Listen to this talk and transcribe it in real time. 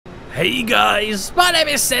Hey guys, my name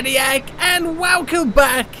is Seniac, and welcome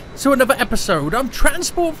back to another episode of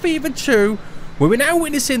Transport Fever 2, where we're now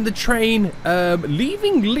witnessing the train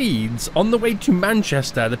leaving Leeds on the way to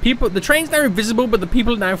Manchester. The train's now invisible, but the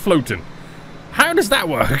people are now floating. How does that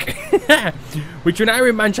work? Which we're now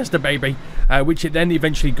in Manchester, baby, which it then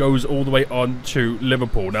eventually goes all the way on to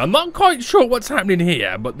Liverpool. Now, I'm not quite sure what's happening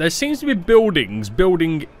here, but there seems to be buildings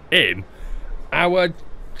building in our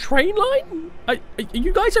train line? Are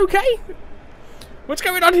you guys okay? What's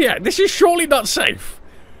going on here? This is surely not safe.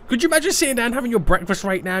 Could you imagine sitting down having your breakfast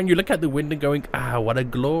right now and you look out the window going, ah, what a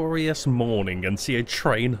glorious morning, and see a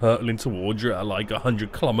train hurtling towards you at like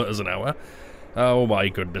 100 kilometers an hour? Oh my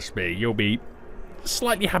goodness me, you'll be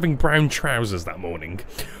slightly having brown trousers that morning.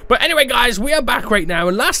 But anyway guys, we are back right now,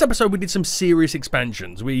 and last episode we did some serious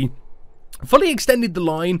expansions. We fully extended the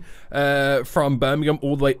line from Birmingham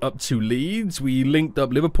all the way up to Leeds. We linked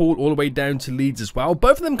up Liverpool all the way down to Leeds as well.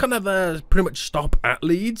 Both of them kind of pretty much stop at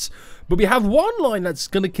Leeds. But we have one line that's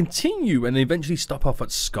going to continue and eventually stop off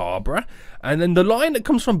at Scarborough. And then the line that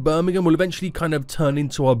comes from Birmingham will eventually kind of turn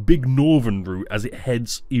into our big northern route as it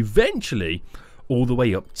heads eventually all the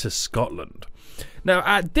way up to Scotland. Now,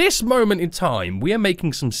 at this moment in time, we are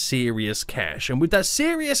making some serious cash. And with that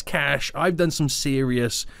serious cash, I've done some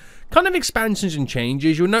serious kind of expansions and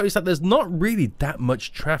changes. You'll notice that there's not really that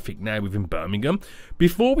much traffic now within Birmingham.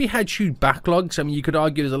 Before we had huge backlogs. I mean, you could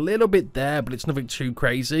argue there's a little bit there, but it's nothing too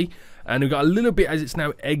crazy. And we've got a little bit as it's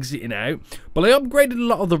now exiting out. But I upgraded a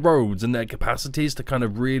lot of the roads and their capacities to kind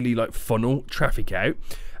of really like funnel traffic out.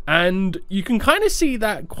 And you can kind of see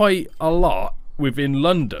that quite a lot within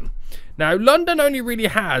London. Now, London only really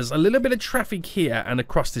has a little bit of traffic here and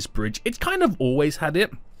across this bridge. It's kind of always had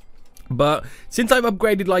it. But since I've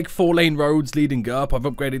upgraded like 4-lane roads leading up, I've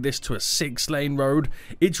upgraded this to a 6-lane road.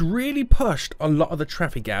 It's really pushed a lot of the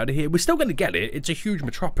traffic out of here. We're still going to get it. It's a huge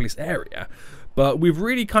metropolis area. But we've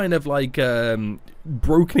really kind of like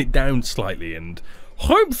broken it down slightly. And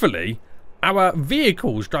hopefully our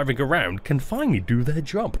vehicles driving around can finally do their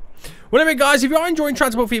job. Well, anyway, guys, if you are enjoying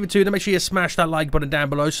Transport Fever 2, then make sure you smash that like button down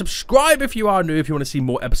below. Subscribe if you are new, if you want to see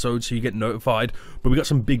more episodes so you get notified. But we've got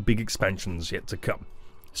some big expansions yet to come.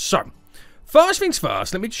 So, first things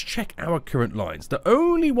first, let me just check our current lines. The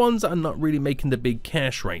only ones that are not really making the big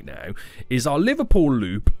cash right now is our Liverpool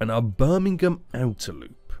loop and our Birmingham outer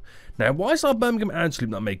loop. Now, why is our Birmingham outer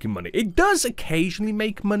loop not making money? It does occasionally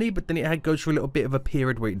make money, but then it goes through a little bit of a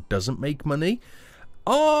period where it doesn't make money.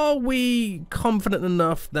 Are we confident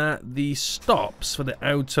enough that the stops for the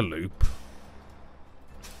outer loop...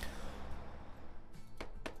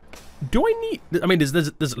 Do I need... I mean, there's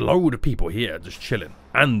a load of people here just chilling.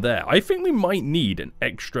 And there. I think we might need an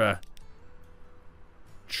extra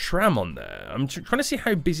tram on there. I'm trying to see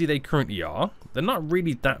how busy they currently are. They're not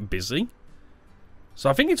really that busy. So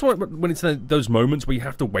I think it's when it's those moments where you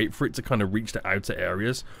have to wait for it to kind of reach the outer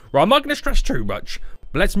areas. Well, I'm not going to stress too much.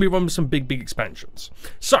 But let's move on with some big expansions.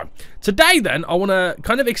 So, today then, I want to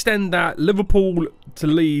kind of extend that Liverpool to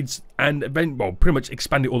Leeds and then, well, pretty much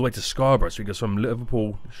expand it all the way to Scarborough. So it goes from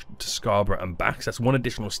Liverpool to Scarborough and back. So that's one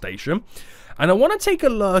additional station. And I want to take a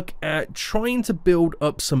look at trying to build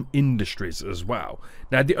up some industries as well.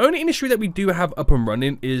 Now, the only industry that we do have up and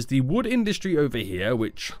running is the wood industry over here,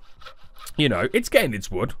 which, you know, it's getting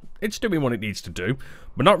its wood. It's doing what it needs to do,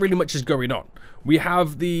 but not really much is going on. We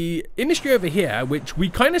have the industry over here, which we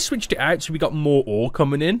kind of switched it out, so we got more ore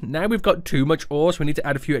coming in. Now we've got too much ore, so we need to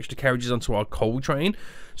add a few extra carriages onto our coal train.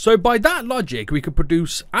 So by that logic, we could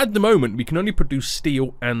produce, at the moment, we can only produce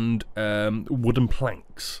steel and wooden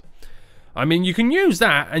planks. I mean, you can use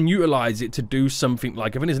that and utilize it to do something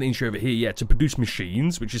like, I think there's an industry over here, yeah, to produce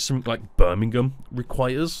machines, which is something like Birmingham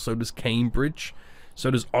requires. So does Cambridge. So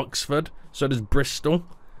does Oxford. So does Bristol.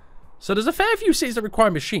 So there's a fair few cities that require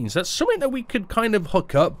machines. That's something that we could kind of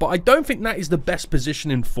hook up, but I don't think that is the best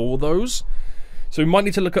positioning for those. So we might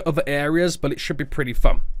need to look at other areas, but it should be pretty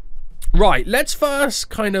fun. Right, let's first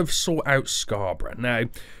kind of sort out Scarborough. Now,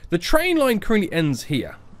 the train line currently ends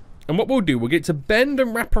here. And what we'll do, we'll get to bend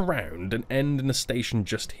and wrap around and end in a station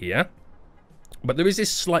just here. But there is this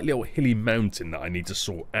slight little hilly mountain that I need to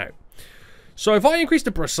sort out. So if I increase the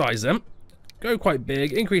brush size then, go quite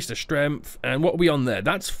big, increase the strength, and what are we on there?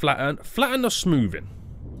 That's flatten. Flatten or smoothing?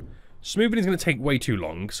 Smoothing is going to take way too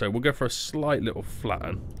long, so we'll go for a slight little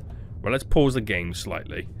flatten. Well, let's pause the game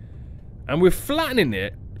slightly. And we're flattening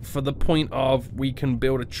it for the point of we can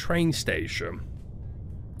build a train station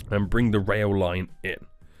and bring the rail line in.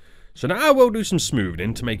 So now I will do some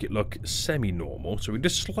smoothing to make it look semi-normal. So we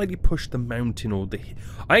just slightly push the mountain or the...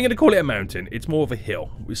 I ain't going to call it a mountain. It's more of a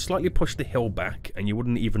hill. We slightly push the hill back and you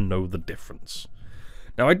wouldn't even know the difference.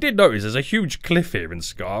 Now, I did notice there's a huge cliff here in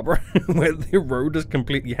Scarborough where the road just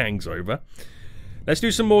completely hangs over. Let's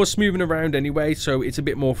do some more smoothing around anyway, so it's a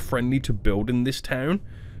bit more friendly to build in this town.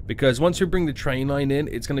 Because once we bring the train line in,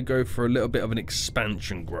 it's going to go for a little bit of an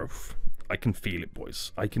expansion growth. I can feel it,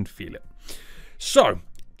 boys. I can feel it. So,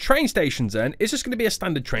 train stations then. It's just going to be a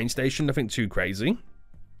standard train station, nothing too crazy.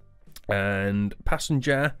 And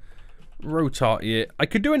passenger, rotart here. I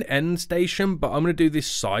could do an end station, but I'm going to do this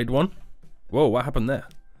side one. Whoa, what happened there?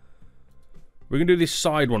 We're going to do this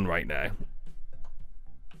side one right now.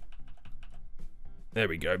 There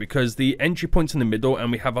we go, because the entry point's in the middle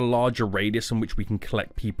and we have a larger radius in which we can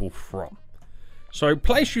collect people from. So,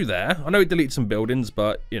 place you there. I know it deletes some buildings,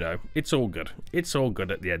 but, you know, it's all good. It's all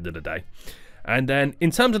good at the end of the day. And then,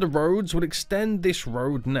 in terms of the roads, we'll extend this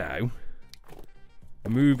road now.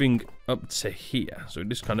 Moving up to here. So,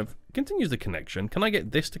 this kind of continues the connection. Can I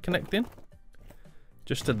get this to connect in?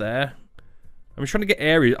 Just to there. I'm trying to get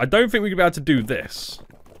areas. I don't think we're going to be able to do this.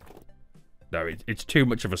 No, it's too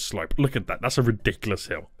much of a slope. Look at that. That's a ridiculous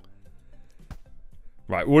hill.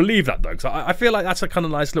 Right, we'll leave that, though, because I feel like that's a kind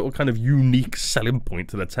of nice little kind of unique selling point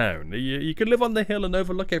to the town. You can live on the hill and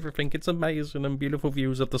overlook everything. It's amazing and beautiful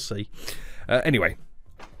views of the sea. Anyway,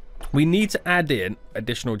 we need to add in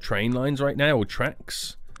additional train lines right now, or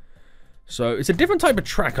tracks. So it's a different type of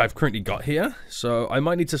track I've currently got here, so I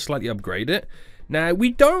might need to slightly upgrade it. Now,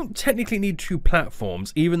 we don't technically need 2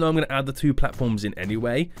 platforms, even though I'm going to add the 2 platforms in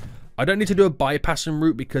anyway. I don't need to do a bypassing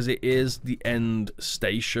route because it is the end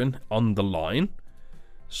station on the line.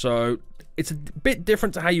 So, it's a bit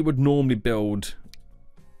different to how you would normally build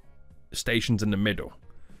stations in the middle.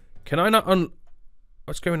 Can I not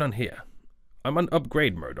what's going on here? I'm on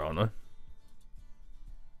upgrade mode, aren't I?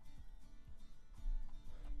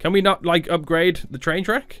 Can we not, like, upgrade the train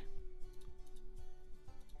track?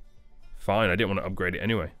 Fine, I didn't want to upgrade it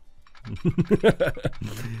anyway.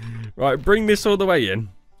 Right, bring this all the way in.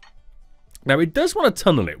 Now, it does want to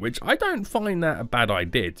tunnel it, which I don't find that a bad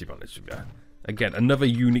idea, to be honest with you. Again, another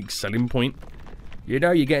unique selling point. You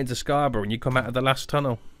know, you get into Scarborough and you come out of the last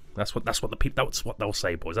tunnel. That's what they'll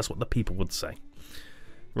say, boys. That's what the people would say.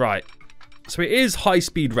 Right. So it is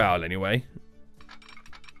high-speed rail anyway.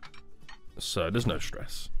 So there's no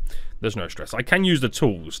stress. There's no stress. I can use the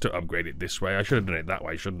tools to upgrade it this way. I should have done it that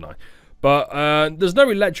way, shouldn't I? But there's no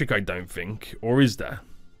electric, I don't think. Or is there?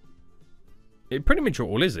 It pretty much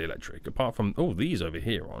all is electric, apart from... Oh, these over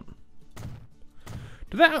here aren't.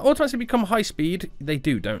 Do they automatically become high speed? They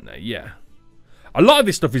do, don't they? Yeah. A lot of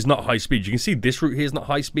this stuff is not high speed. You can see this route here is not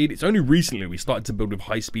high speed. It's only recently we started to build with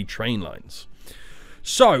high speed train lines.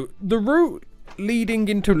 So, the route leading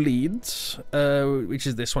into Leeds, which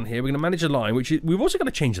is this one here, we're going to manage a line, which is, we've also got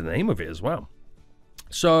to change the name of it as well.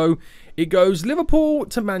 So, it goes Liverpool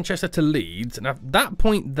to Manchester to Leeds, and at that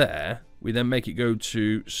point there, we then make it go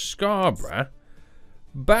to Scarborough,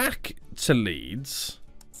 back to Leeds,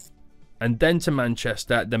 and then to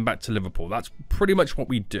Manchester, then back to Liverpool. That's pretty much what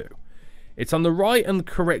we do. It's on the right and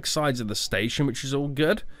correct sides of the station, which is all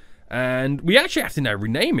good. And we actually have to now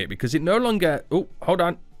rename it because it no longer... Oh, hold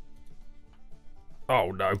on.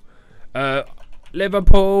 Oh, no.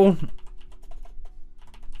 Liverpool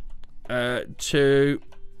to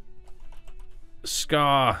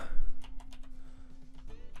Scarborough.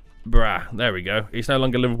 There we go. It's no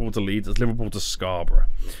longer Liverpool to Leeds. It's Liverpool to Scarborough.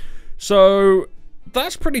 So...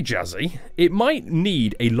 that's pretty jazzy. It might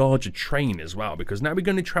need a larger train as well, because now we're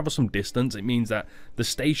going to travel some distance. It means that the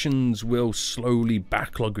stations will slowly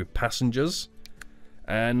backlog with passengers.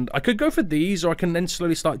 And I could go for these, or I can then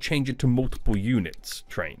slowly start changing to multiple units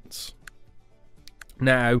trains.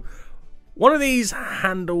 Now, one of these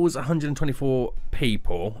handles 124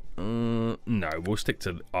 people. No, we'll stick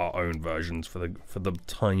to our own versions for the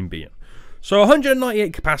time being. So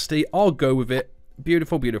 198 capacity, I'll go with it.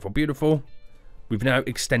 Beautiful, beautiful, beautiful. We've now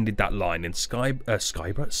extended that line, and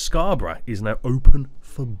Scarborough is now open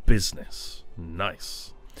for business.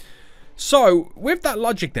 Nice. So, with that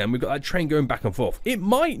logic then, we've got that train going back and forth. It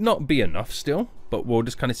might not be enough still, but we'll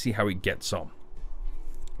just kind of see how it gets on.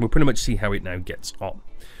 We'll pretty much see how it now gets on.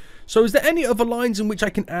 So, is there any other lines in which I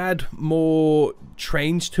can add more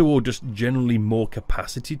trains to, or just generally more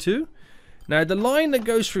capacity to? Now, the line that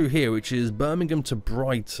goes through here, which is Birmingham to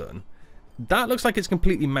Brighton... that looks like it's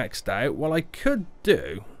completely maxed out. Well, I could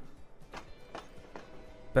do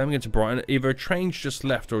Birmingham to Brighton. Either a train's just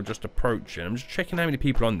left or just approaching. I'm just checking how many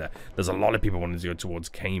people on there. There's a lot of people wanting to go towards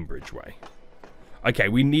Cambridge way. Okay,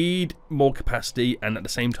 we need more capacity, and at the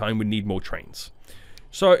same time, we need more trains.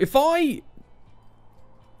 So if I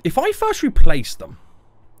first replace them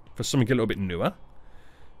for something a little bit newer.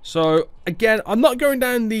 So again, I'm not going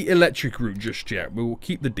down the electric route just yet. We'll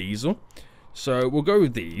keep the diesel. So we'll go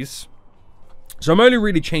with these. So I'm only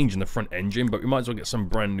really changing the front engine, but we might as well get some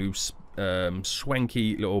brand new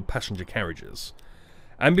swanky little passenger carriages.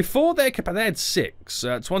 And before they had 6.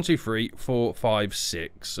 It's 1, 2, 3, 4, 5,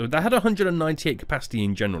 6. So they had 198 capacity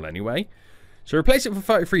in general anyway. So replace it for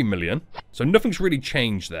 33 million. So nothing's really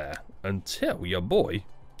changed there until your boy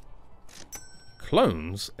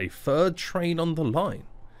clones a 3rd train on the line.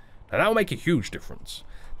 Now that will make a huge difference.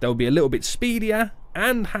 They'll be a little bit speedier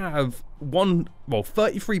and have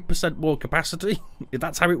 33% more capacity, if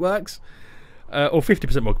that's how it works. Or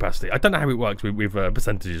 50% more capacity. I don't know how it works with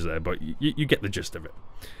percentages there, but you get the gist of it.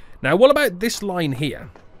 Now, what about this line here?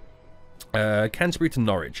 Canterbury to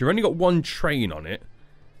Norwich. You've only got 1 train on it.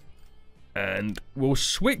 And we'll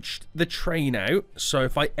switch the train out. So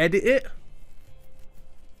if I edit it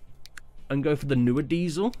and go for the newer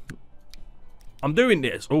diesel. I'm doing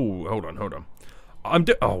this. Oh, hold on.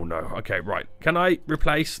 Oh, no. Okay, right. Can I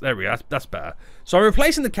replace? There we go. That's better. So I'm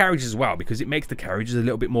replacing the carriages as well because it makes the carriages a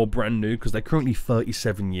little bit more brand new because they're currently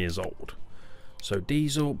 37 years old. So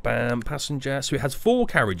diesel, bam, passenger. So it has 4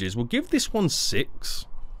 carriages. We'll give this one 6.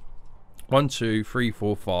 1, 2, 3,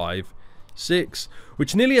 4, 5, 6.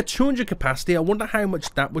 Which is nearly a 200 capacity. I wonder how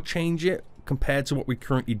much that would change it compared to what we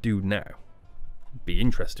currently do now. Be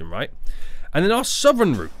interesting, right? And then our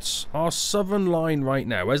southern routes, our southern line right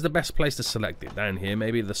now. Where's the best place to select it? Down here,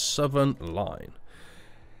 maybe the southern line.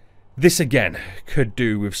 This again could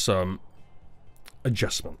do with some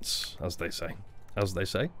adjustments, as they say.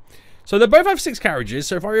 So they both have 6 carriages.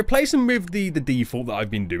 So if I replace them with the default that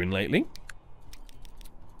I've been doing lately.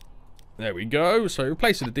 There we go. So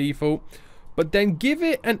replace the default. But then give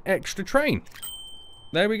it an extra train.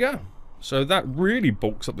 There we go. So that really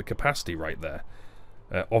bulks up the capacity right there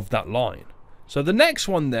of that line. So the next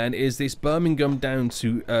one then is this Birmingham down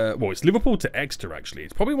to, well, it's Liverpool to Exeter actually.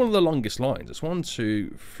 It's probably one of the longest lines. It's 1,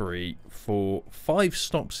 2, 3, 4, 5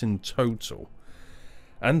 stops in total.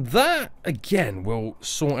 And that, again, will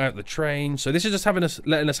sort out the train. So this is just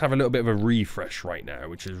letting us have a little bit of a refresh right now,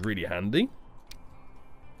 which is really handy.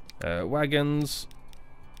 Wagons.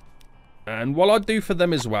 And what I'll do for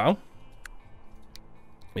them as well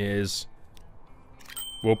is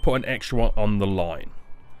we'll put an extra one on the line.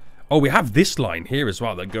 Oh, we have this line here as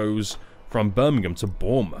well that goes from Birmingham to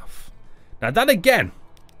Bournemouth. Now that again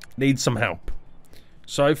needs some help.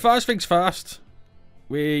 So first things first,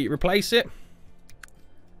 we replace it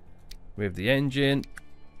with the engine,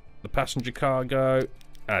 the passenger cargo,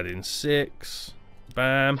 add in 6,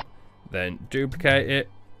 bam, then duplicate it.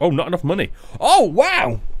 Oh, not enough money. Oh,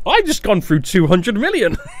 wow! I've just gone through 200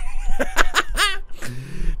 million. Do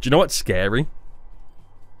you know what's scary?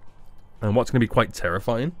 And what's going to be quite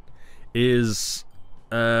terrifying? Is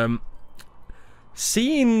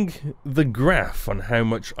seeing the graph on how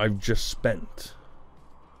much I've just spent.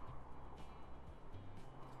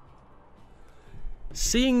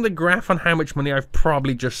 Seeing the graph on how much money I've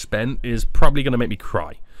probably just spent is probably going to make me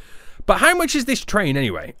cry. But how much is this train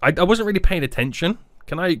anyway? I wasn't really paying attention.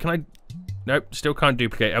 Can I? Nope, still can't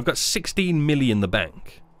duplicate. I've got 16 million in the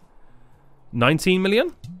bank. 19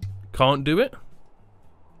 million? Can't do it?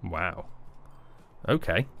 Wow.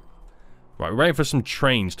 Okay. Right, we're waiting for some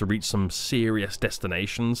trains to reach some serious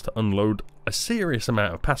destinations to unload a serious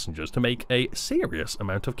amount of passengers to make a serious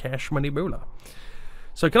amount of cash money moolah.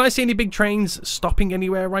 So can I see any big trains stopping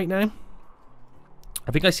anywhere right now?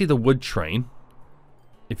 I think I see the wood train.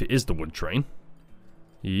 If it is the wood train.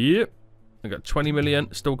 Yep. I got 20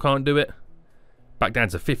 million. Still can't do it. Back down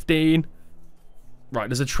to 15. Right,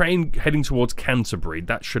 there's a train heading towards Canterbury.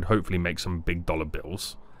 That should hopefully make some big dollar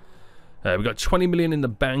bills. We've got 20 million in the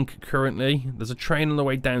bank currently. There's a train on the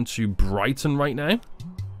way down to Brighton right now.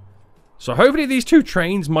 So hopefully these 2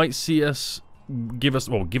 trains might see us, give us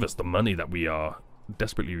the money that we are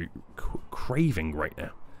desperately craving right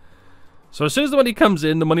now. So as soon as the money comes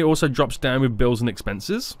in, the money also drops down with bills and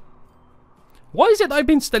expenses. Why is it that I've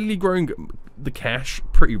been steadily growing the cash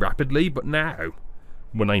pretty rapidly, but now,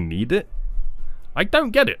 when I need it, I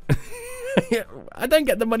don't get it. I don't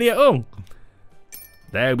get the money at all.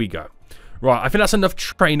 There we go. Right, I think that's enough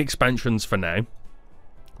train expansions for now.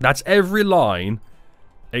 That's every line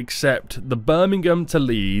except the Birmingham to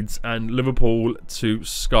Leeds and Liverpool to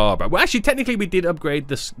Scarborough. Well, actually, technically, we did upgrade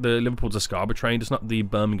the Liverpool to Scarborough train. It's not the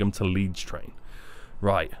Birmingham to Leeds train.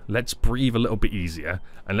 Right, let's breathe a little bit easier.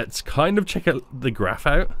 And let's kind of check the graph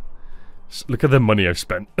out. Look at the money I've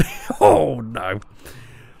spent. Oh, no.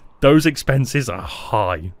 Those expenses are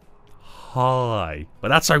high. High. But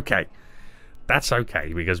that's okay. That's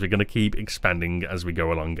okay, because we're going to keep expanding as we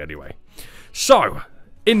go along anyway. So,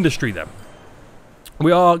 industry then.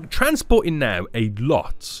 We are transporting now a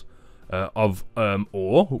lot of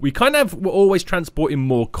ore. We kind of were always transporting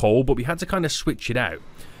more coal, but we had to kind of switch it out.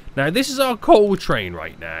 Now, this is our coal train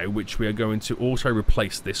right now, which we are going to also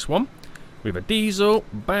replace this one. We have a diesel,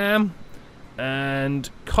 bam. And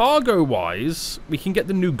cargo-wise, we can get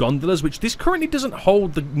the new gondolas, which this currently doesn't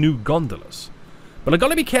hold the new gondolas. But I've got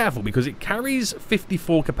to be careful because it carries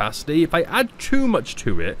 54 capacity. If I add too much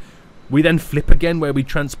to it, we then flip again where we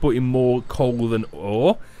transport in more coal than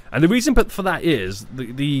ore. And the reason for that is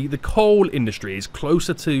the coal industry is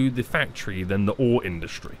closer to the factory than the ore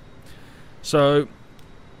industry. So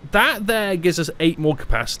that there gives us 8 more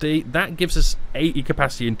capacity. That gives us 80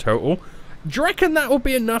 capacity in total. Do you reckon that will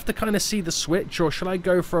be enough to kind of see the switch, or should I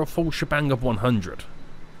go for a full shebang of 100?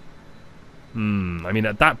 I mean,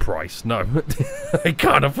 at that price, no. I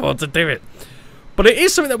can't afford to do it. But it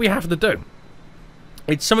is something that we have to do.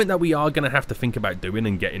 It's something that we are going to have to think about doing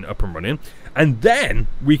and getting up and running. And then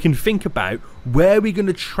we can think about where we're going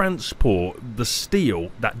to transport the steel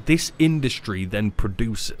that this industry then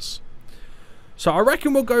produces. So I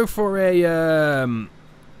reckon we'll go for a...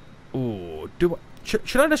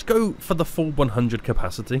 Should I just go for the full 100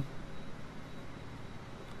 capacity?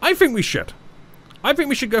 I think we should. I think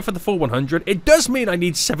we should go for the full 100. It does mean I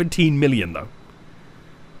need 17 million, though.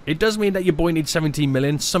 It does mean that your boy needs 17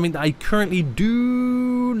 million, something that I currently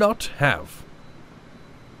do not have.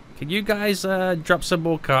 Can you guys drop some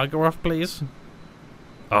more cargo off, please?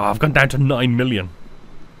 Oh, I've gone down to 9 million.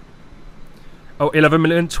 Oh, 11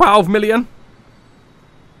 million, 12 million.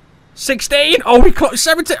 16! Oh, we close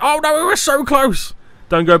 17! Oh no, we were so close!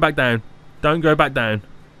 Don't go back down. Don't go back down.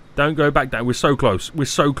 Don't go back down. We're so close. We're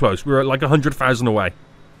so close. We're at like 100,000 away.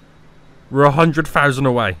 We're 100,000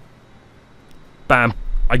 away. Bam.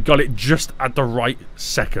 I got it just at the right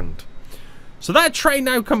second. So that train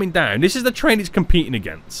now coming down. This is the train it's competing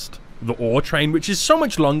against. The ore train, which is so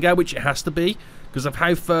much longer, which it has to be, because of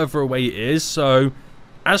how further away it is. So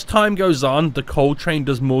as time goes on, the coal train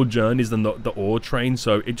does more journeys than the ore train,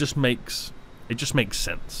 so it just makes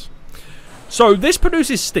sense. So this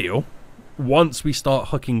produces steel once we start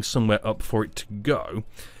hooking somewhere up for it to go.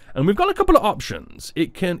 And we've got a couple of options.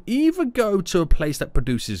 It can either go to a place that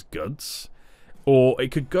produces goods, or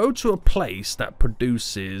it could go to a place that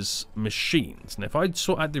produces machines. Now if I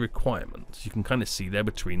sort out the requirements, you can kind of see there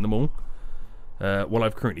between them all what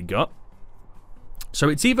I've currently got. So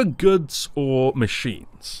it's either goods or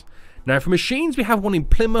machines. Now for machines, we have one in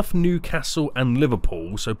Plymouth, Newcastle and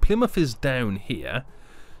Liverpool. So Plymouth is down here.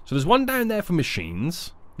 So there's one down there for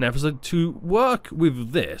machines. Now to work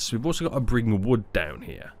with this, we've also got to bring wood down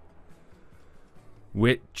here.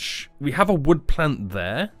 Which, we have a wood plant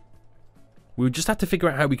there. We would just have to figure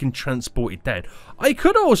out how we can transport it down. I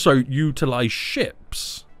could also utilize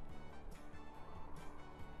ships.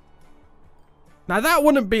 Now that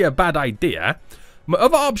wouldn't be a bad idea. My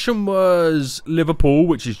other option was Liverpool,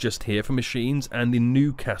 which is just here for machines, and in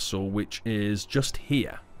Newcastle, which is just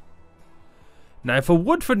here. Now, for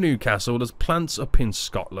wood for Newcastle, there's plants up in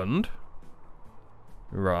Scotland.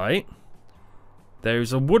 Right.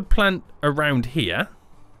 There's a wood plant around here.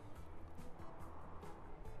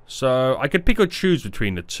 So, I could pick or choose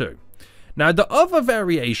between the two. Now, the other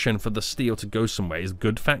variation for the steel to go somewhere is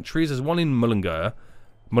good factories. There's one in Mullingar.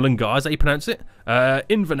 Mullingar, is that how you pronounce it?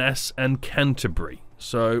 Inverness and Canterbury.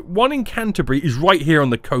 So, one in Canterbury is right here on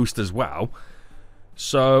the coast as well.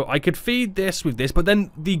 So, I could feed this with this, but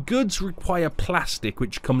then the goods require plastic,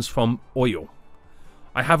 which comes from oil.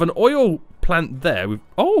 I have an oil plant there with...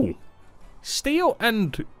 Oh! Steel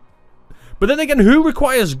and... But then again, who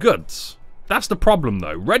requires goods? That's the problem,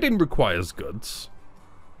 though. Reading requires goods.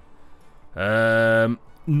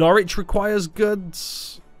 Norwich requires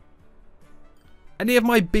goods. Any of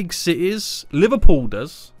my big cities? Liverpool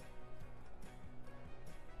does.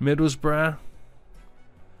 Middlesbrough.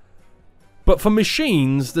 But for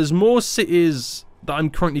machines, there's more cities that I'm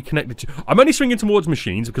currently connected to. I'm only swinging towards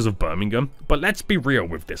machines because of Birmingham. But let's be real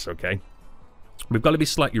with this, okay? We've got to be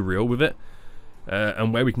slightly real with it.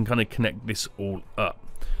 And where we can kind of connect this all up.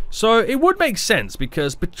 So it would make sense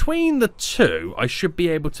because between the two, I should be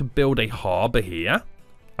able to build a harbour here.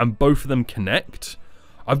 And both of them connect.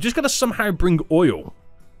 I've just got to somehow bring oil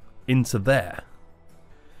into there.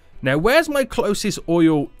 Now, where's my closest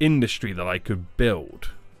oil industry that I could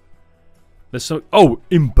build? There's so... Oh,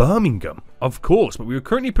 in Birmingham, of course. But we were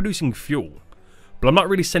currently producing fuel. But I'm not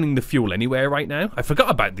really sending the fuel anywhere right now. I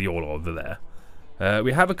forgot about the oil over there.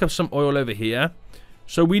 We have some oil over here.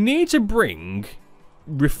 So we need to bring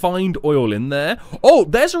refined oil in there. Oh,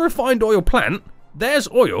 there's a refined oil plant. There's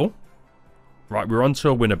oil. Right, we're on to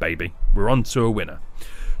a winner, baby. We're on to a winner.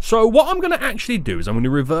 So what I'm going to actually do is I'm going to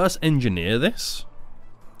reverse engineer this.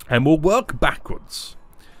 And we'll work backwards.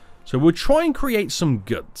 So we'll try and create some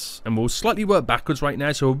goods. And we'll slightly work backwards right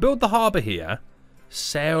now. So we'll build the harbour here.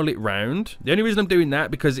 Sail it round. The only reason I'm doing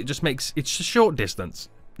that because it just makes... It's a short distance.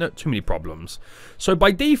 Not too many problems. So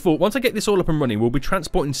by default, once I get this all up and running, we'll be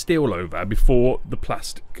transporting steel over before the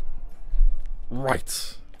plastic.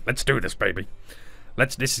 Right. Let's do this, baby.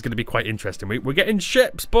 This is going to be quite interesting. We're getting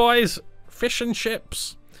ships, boys. Fishing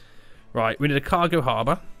ships. Right, we need a cargo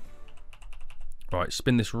harbour. Right,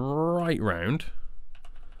 spin this right round.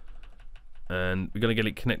 And we're going to get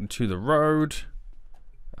it connected to the road.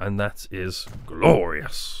 And that is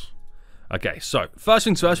glorious. Okay, so first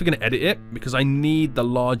things first, we're going to edit it because I need the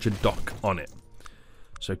larger dock on it.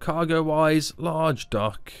 So cargo-wise, large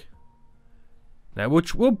dock. Now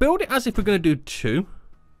we'll build it as if we're going to do 2.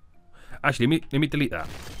 Actually, let me delete that.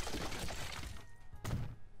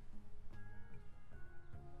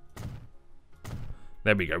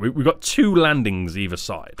 There we go. We've got 2 landings either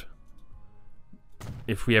side.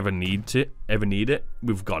 If we ever need it,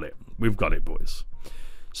 we've got it. We've got it, boys.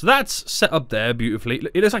 So that's set up there beautifully.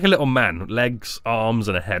 It looks like a little man. Legs, arms,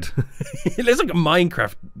 and a head. It looks like a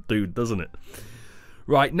Minecraft dude, doesn't it?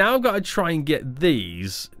 Right, now I've got to try and get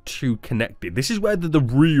these 2 connected. This is where the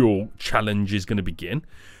real challenge is going to begin.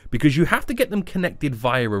 Because you have to get them connected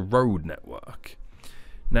via a road network.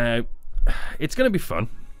 Now, it's going to be fun.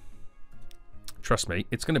 Trust me,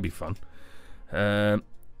 it's going to be fun.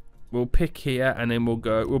 We'll pick here and then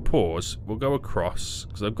we'll pause. We'll go across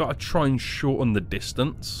because I've got to try and shorten the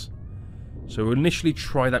distance. So we'll initially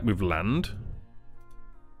try that with land.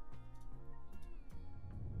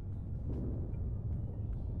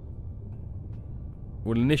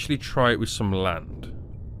 We'll initially try it with some land.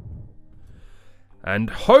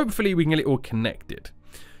 And hopefully we can get it all connected.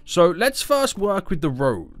 So let's first work with the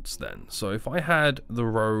roads then. So if I had the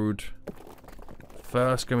road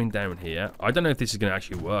first going down here. I don't know if this is going to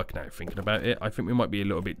actually work now, thinking about it. I think we might be a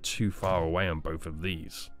little bit too far away on both of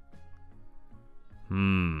these.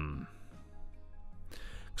 Because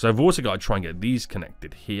I've also got to try and get these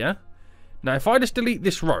connected here. Now, if I just delete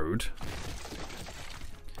this road...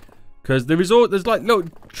 Because there's like little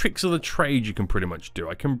tricks of the trade you can pretty much do.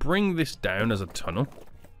 I can bring this down as a tunnel.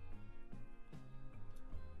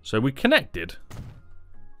 So we're connected.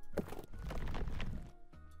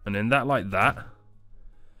 And then that like that.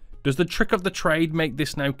 Does the trick of the trade make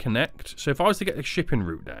this now connect? So if I was to get the shipping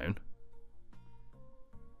route down.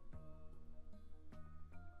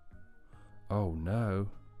 Oh no.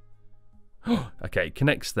 Okay, it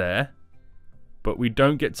connects there. But we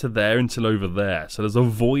don't get to there until over there. So there's a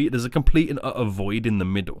void. There's a complete and utter void in the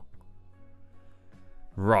middle.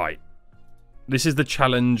 Right. This is the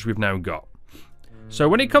challenge we've now got. So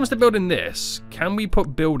when it comes to building this, can we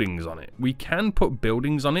put buildings on it? We can put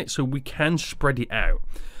buildings on it so we can spread it out.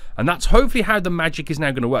 And that's hopefully how the magic is now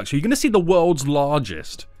going to work. So you're going to see the world's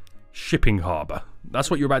largest shipping harbour. That's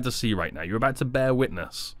what you're about to see right now. You're about to bear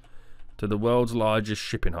witness to the world's largest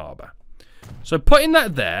shipping harbour. So putting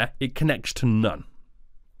that there, it connects to none.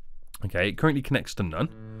 Okay, it currently connects to none.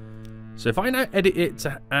 So if I now edit it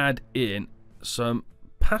to add in some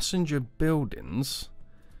passenger buildings.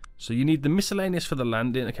 So you need the miscellaneous for the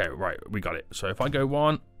landing. Okay, right, we got it. So if I go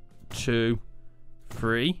 1, 2,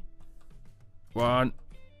 3. 1,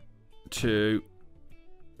 2,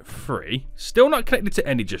 3. Still not connected to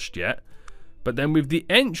any just yet. But then with the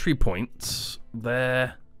entry points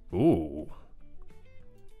there. Ooh.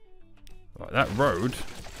 Right, that road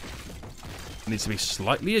needs to be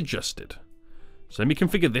slightly adjusted. So let me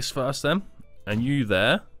configure this first then. And you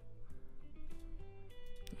there.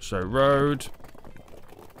 So road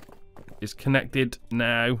is connected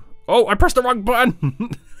now. Oh, I pressed the wrong button.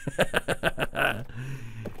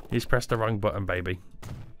 He's pressed the wrong button, baby.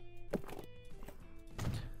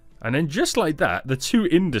 And then just like that, the 2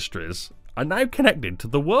 industries are now connected to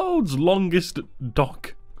the world's longest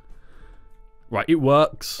dock. Right, it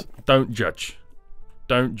works. Don't judge.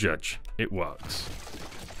 Don't judge. It works.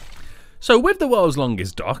 So with the world's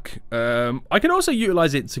longest dock, I can also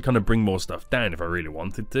utilize it to kind of bring more stuff down if I really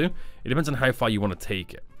wanted to. It depends on how far you want to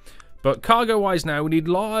take it. But cargo-wise now, we need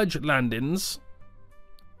large landings.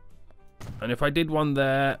 And if I did one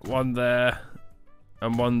there,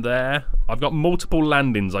 and one there, I've got multiple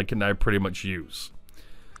landings I can now pretty much use.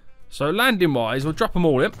 So landing-wise, we'll drop them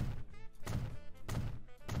all in.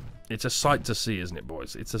 It's a sight to see, isn't it,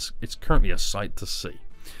 boys? It's currently a sight to see.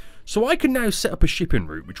 So I can now set up a shipping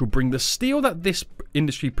route which will bring the steel that this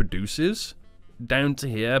industry produces down to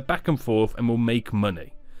here, back and forth, and we'll make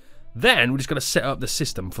money. Then we're just going to set up the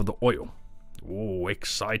system for the oil. Oh,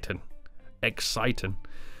 exciting. Exciting.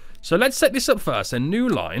 So let's set this up first. A new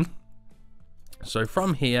line. So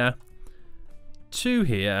from here to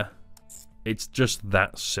here It's just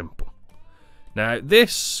that simple. Now,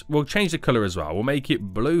 this, we'll change the colour as well. We'll make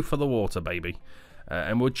it blue for the water, baby.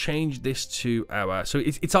 And we'll change this to our... So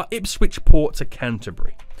it's our Ipswich port to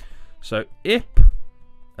Canterbury. So,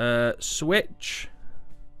 switch...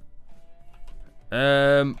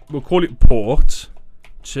 we'll call it port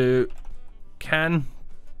to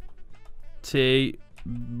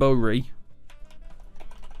Canterbury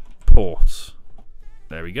port.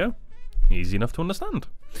 There we go. Easy enough to understand.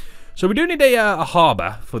 So we do need a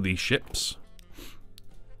harbour for these ships.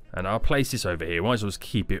 And I'll place this over here. Might as well just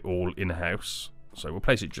keep it all in-house. So we'll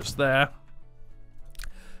place it just there.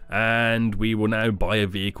 And we will now buy a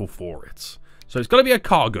vehicle for it. So it's got to be a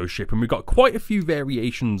cargo ship. And we've got quite a few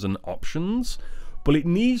variations and options. But it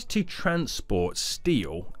needs to transport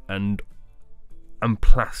steel and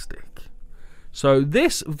plastic. So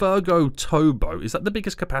this Virgo towboat, is that the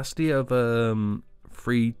biggest capacity of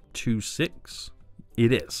 326?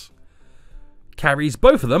 It is. Carries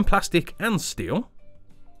both of them, plastic and steel.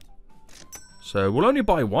 So we'll only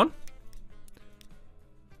buy one.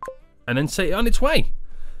 And then set it on its way.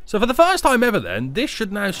 So for the first time ever then, this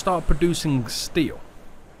should now start producing steel.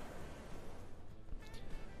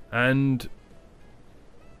 And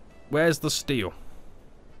where's the steel?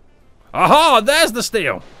 Aha! There's the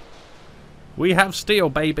steel! We have steel,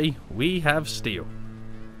 baby. We have steel.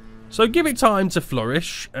 So give it time to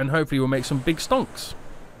flourish, and hopefully we'll make some big stonks.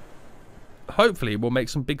 Hopefully we'll make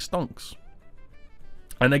some big stonks.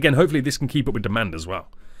 And again, hopefully this can keep up with demand as well.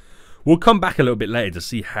 We'll come back a little bit later to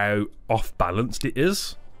see how off-balanced it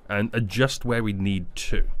is, and adjust where we need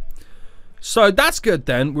to. So that's good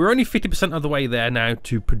then. We're only 50% of the way there now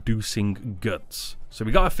to producing goods. So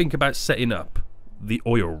we got to think about setting up the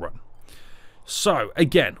oil run. So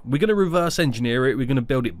again, we're going to reverse engineer it. We're going to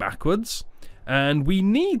build it backwards. And we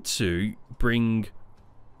need to bring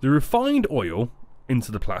the refined oil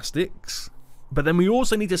into the plastics. But then we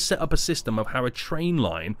also need to set up a system of how a train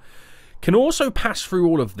line can also pass through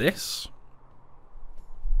all of this.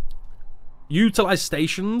 Utilize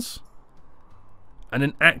stations. And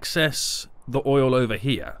then access the oil over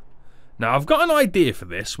here. Now I've got an idea for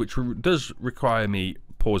this, which does require me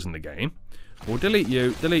pausing the game. We'll delete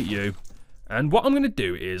you. And what I'm going to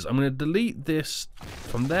do is I'm going to delete this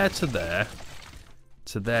from there to there,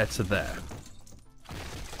 to there to there.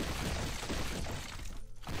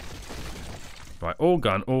 Right, all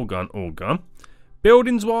gone, all gone, all gone.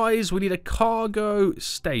 Buildings wise, we need a cargo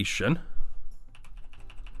station.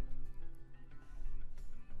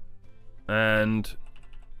 And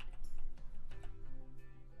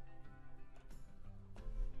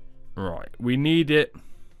right, we need it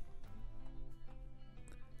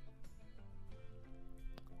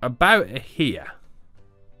about here.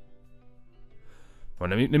 Well,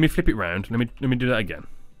 let me flip it round. Let me do that again.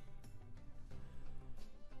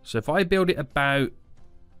 So if I build it about,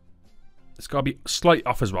 it's got to be slightly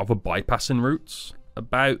off as well for bypassing routes.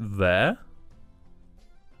 About there.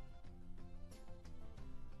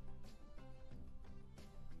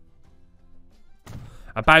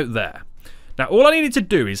 About there. Now all I needed to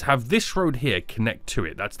do is have this road here connect to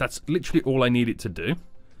it. That's literally all I needed to do.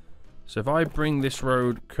 So if I bring this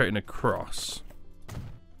road cutting across,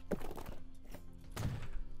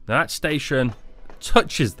 that station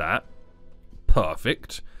touches that.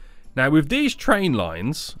 Perfect. Now with these train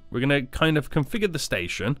lines, we're going to kind of configure the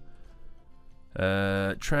station.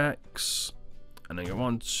 Tracks. And then go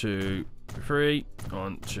 1, 2, 3.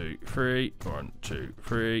 1, 2, 3. 1, 2,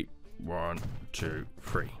 3. 1, 2,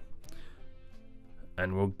 3.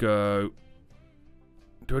 And we'll go...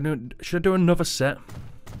 Should I do another set?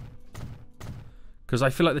 Because I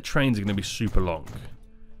feel like the trains are going to be super long.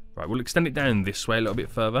 Right, we'll extend it down this way a little bit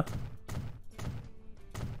further.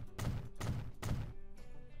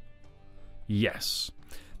 Yes.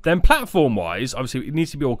 Then platform-wise, obviously it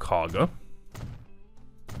needs to be all cargo.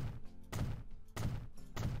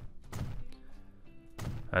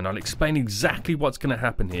 And I'll explain exactly what's going to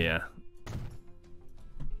happen here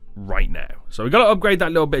right now. So we've got to upgrade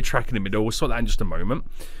that little bit of track in the middle. We'll sort that in just a moment.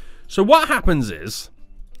 So what happens is,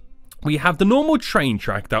 we have the normal train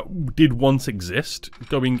track that did once exist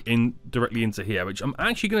going in directly into here, which I'm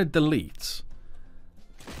actually going to delete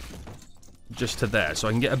just to there so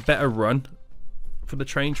I can get a better run for the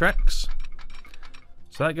train tracks.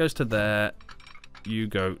 So that goes to there, you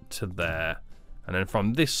go to there, and then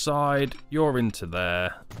from this side, you're into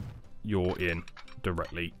there, you're in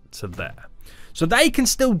directly to there. So they can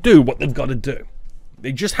still do what they've got to do.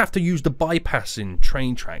 They just have to use the bypassing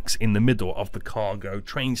train tracks in the middle of the cargo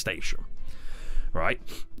train station. Right?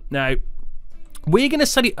 Now, we're going to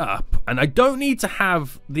set it up, and I don't need to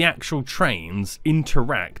have the actual trains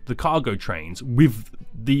interact, the cargo trains, with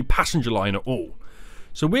the passenger line at all.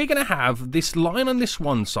 So we're going to have this line on this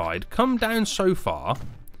one side come down so far,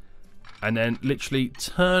 and then literally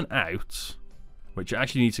turn out, which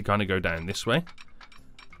actually needs to kind of go down this way.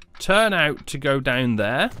 Turn out to go down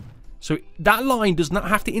there. So that line does not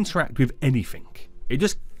have to interact with anything. It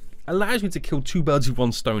just allows me to kill two birds with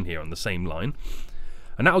one stone here on the same line.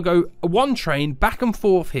 And that'll go one train back and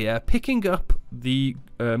forth here, picking up the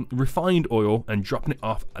refined oil and dropping it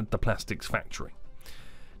off at the plastics factory.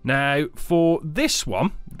 Now, for this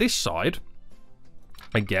one, this side,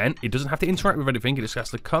 again, it doesn't have to interact with anything. It just has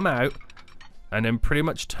to come out and then pretty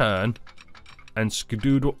much turn and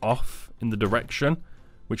skedoodle off in the direction,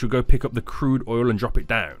 which will go pick up the crude oil and drop it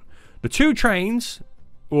down. The two trains,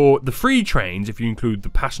 or the three trains, if you include the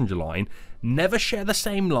passenger line, never share the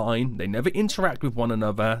same line. They never interact with one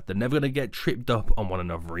another. They're never going to get tripped up on one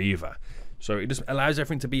another either. So it just allows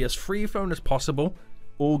everything to be as free-flowing as possible,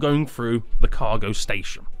 all going through the cargo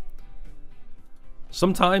station.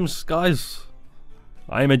 Sometimes, guys,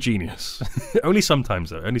 I am a genius. Only sometimes,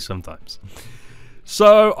 though. Only sometimes.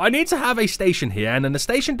 So I need to have a station here, and then the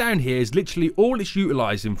station down here is literally all it's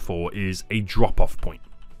utilizing for is a drop-off point.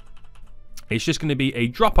 It's just going to be a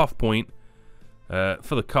drop-off point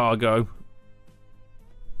for the cargo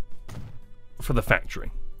for the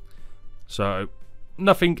factory. So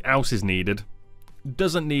nothing else is needed.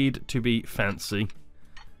 Doesn't need to be fancy.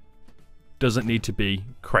 Doesn't need to be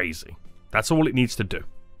crazy. That's all it needs to do.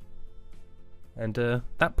 And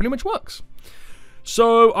that pretty much works.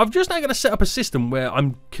 So I've just now got to set up a system where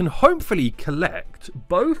I can hopefully collect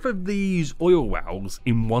both of these oil wells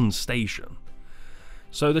in one station.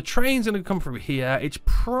 So the train's going to come from here. It's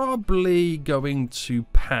probably going to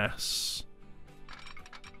pass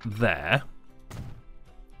there.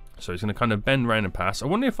 So it's going to kind of bend around and pass. I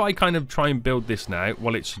wonder if I kind of try and build this now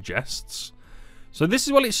while it suggests. So this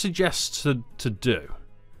is what it suggests to do.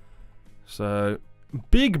 So,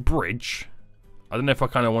 big bridge. I don't know if I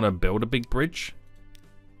kind of want to build a big bridge.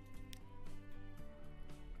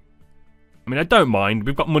 I mean, I don't mind.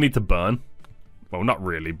 We've got money to burn. Well, not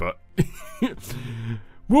really, but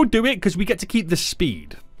we'll do it because we get to keep the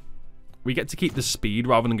speed. We get to keep the speed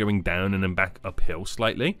rather than going down and then back uphill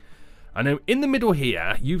slightly. And then in the middle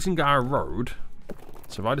here, using our road.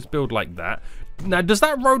 So if I just build like that. Now, does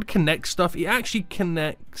that road connect stuff? It actually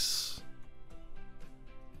connects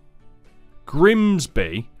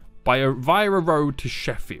Grimsby via a road to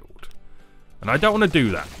Sheffield. And I don't want to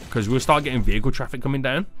do that because we'll start getting vehicle traffic coming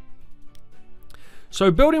down. So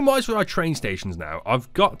building wise for our train stations now,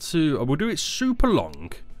 I've got to, we'll do it super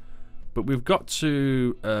long, but we've got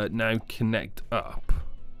to now connect up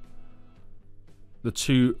the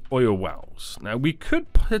two oil wells. Now we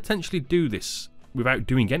could potentially do this without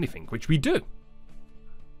doing anything, which we do.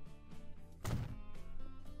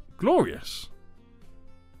 Glorious.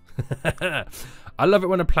 I love it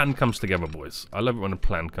when a plan comes together, boys. I love it when a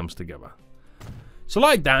plan comes together. So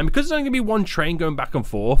like that, and because there's only going to be one train going back and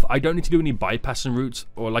forth, I don't need to do any bypassing routes,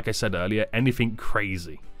 or like I said earlier, anything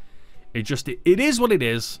crazy. It is what it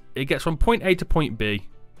is. It gets from point A to point B.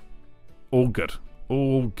 All good.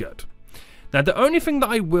 All good. Now, the only thing that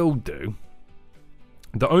I will do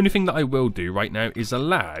right now is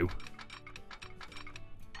allow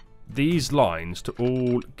these lines to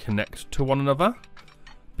all connect to one another,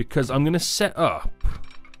 because I'm going to set up,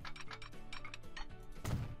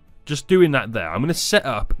 just doing that there, I'm going to set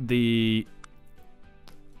up the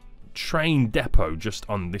train depot just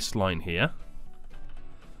on this line here,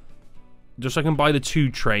 just so I can buy the two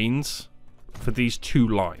trains for these two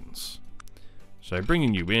lines. So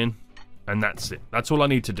bringing you in, and that's it. That's all I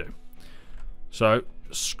need to do. So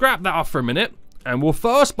scrap that off for a minute, and we'll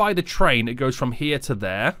first buy the train. It goes from here to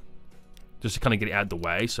there, just to kind of get it out of the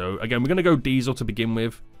way. So again, we're going to go diesel to begin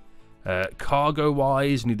with. Cargo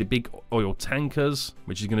wise, we need the big oil tankers,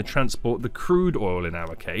 which is going to transport the crude oil in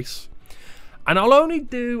our case. And I'll only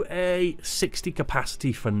do a 60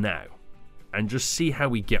 capacity for now, and just see how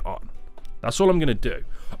we get on. That's all I'm going to do.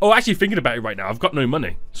 Oh, actually thinking about it right now, I've got no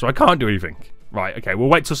money, so I can't do anything. Right, okay, we'll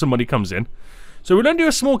wait till some money comes in. So we're going to do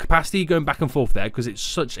a small capacity going back and forth there, because it's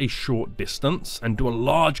such a short distance, and do a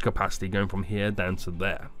large capacity going from here down to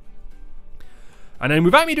there. And then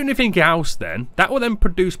without me doing anything else then, that will then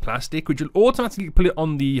produce plastic, which will automatically put it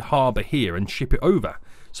on the harbour here and ship it over.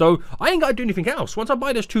 So I ain't got to do anything else. Once I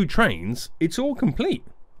buy those two trains, it's all complete.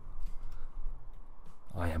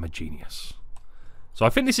 I am a genius. So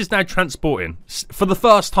I think this is now transporting, for the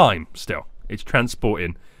first time still, it's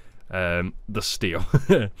transporting the steel.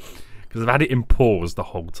 Because I've had it in pause the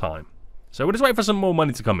whole time. So we'll just wait for some more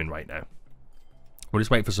money to come in right now. We'll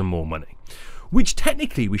just wait for some more money. Which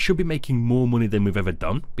technically we should be making more money than we've ever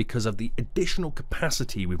done because of the additional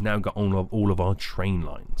capacity we've now got on all of our train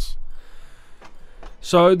lines.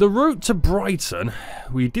 So the route to Brighton,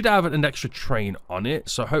 we did have an extra train on it.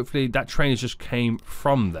 So hopefully that train just came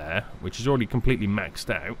from there, which is already completely maxed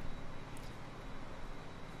out.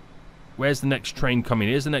 Where's the next train coming?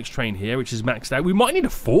 Here's the next train here, which is maxed out. We might need a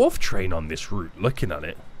 4th train on this route, looking at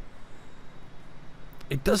it.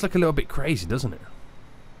 It does look a little bit crazy, doesn't it?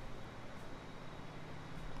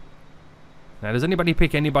 Now, does anybody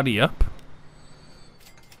pick anybody up?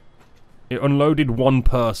 It unloaded 1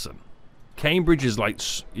 person. Cambridge is like,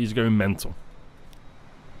 he's going mental.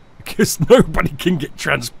 Because nobody can get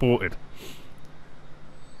transported.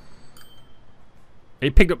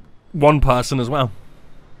 It picked up 1 person as well.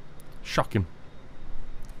 Shocking.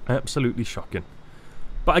 Absolutely shocking.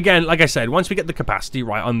 But again, like I said, once we get the capacity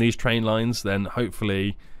right on these train lines, then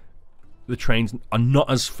hopefully the trains are not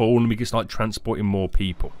as full and we can start transporting more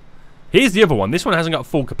people. Here's the other one. This one hasn't got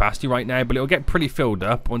full capacity right now, but it'll get pretty filled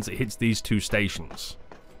up once it hits these 2 stations.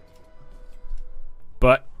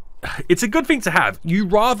 But it's a good thing to have. You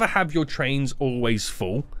rather have your trains always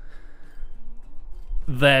full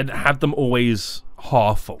than have them always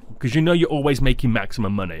half full, because you know you're always making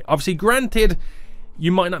maximum money. Obviously, granted,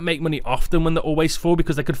 you might not make money often when they're always full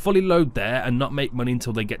because they could fully load there and not make money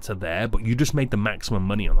until they get to there, but you just made the maximum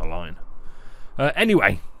money on the line.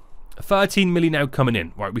 Anyway, 13 million now coming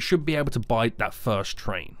in. Right, we should be able to buy that first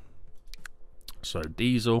train. So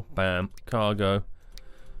diesel, bam, cargo.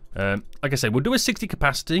 Like I said, we'll do a 60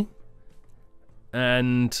 capacity,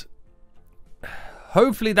 and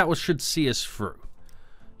hopefully that should see us through.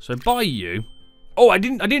 So buy you. Oh, I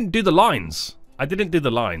didn't do the lines. I didn't do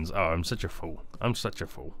the lines. Oh, I'm such a fool. I'm such a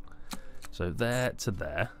fool. So there to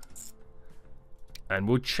there. And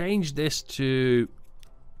we'll change this to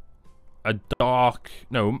a dark...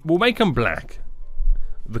 No, we'll make them black.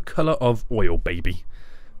 The colour of oil, baby.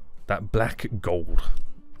 That black gold.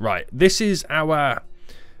 Right, this is our...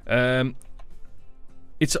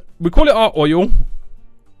 we call it our oil.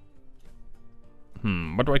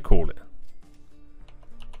 What do I call it?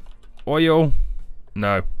 Oil...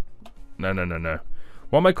 No. No.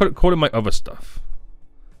 What am I calling my other stuff?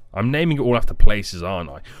 I'm naming it all after places, aren't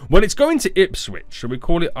I? Well, it's going to Ipswich, so we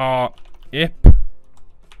call it our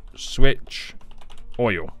Ipswich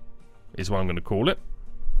oil. Is what I'm going to call it.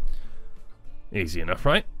 Easy enough,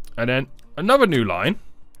 right? And then another new line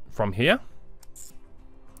from here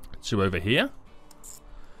to over here.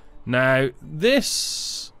 Now,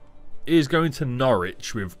 this is going to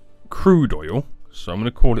Norwich with crude oil. So I'm going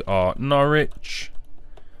to call it our Norwich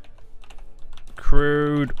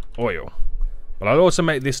crude oil. But I'll also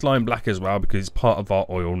make this line black as well because it's part of our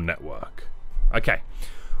oil network. Okay.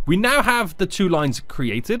 We now have the 2 lines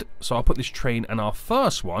created. So I'll put this train in our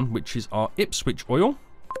first one, which is our Ipswich oil.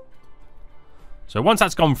 So once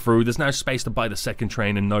that's gone through, there's now space to buy the second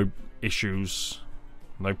train and no issues,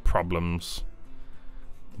 no problems.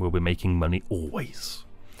 We'll be making money always.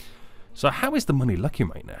 So how is the money looking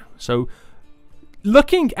right now? So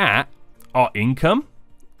looking at our income,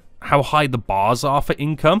 how high the bars are for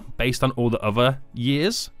income based on all the other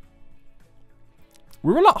years,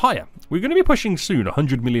 we're a lot higher. We're going to be pushing soon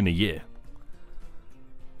 100 million a year.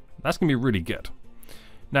 That's going to be really good.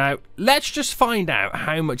 Now, let's just find out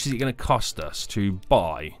how much is it going to cost us to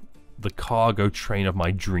buy the cargo train of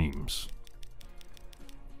my dreams.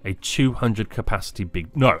 A 200 capacity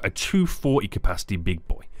big... No, a 240 capacity big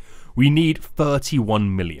boy. We need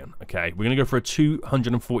 31 million, okay? We're going to go for a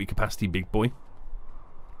 240 capacity big boy.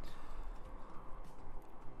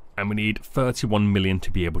 And we need 31 million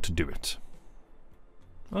to be able to do it.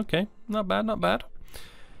 Okay, not bad, not bad.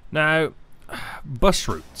 Now, bus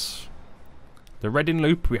routes. The Reading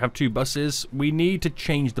Loop, we have 2 buses. We need to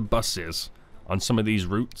change the buses on some of these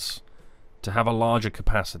routes to have a larger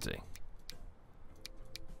capacity.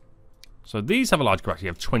 So these have a large capacity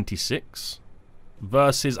of 26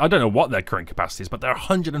 versus, I don't know what their current capacity is, but they're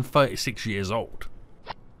 136 years old.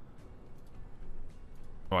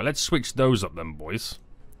 Alright, let's switch those up then, boys.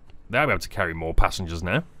 They'll be able to carry more passengers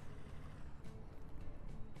now.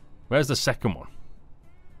 Where's the second one?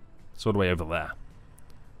 It's all the way over there.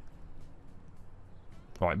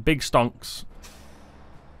 Alright, big stonks.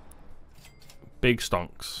 Big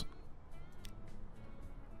stonks.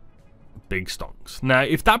 Big stonks. Now,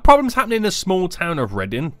 if that problem's happening in the small town of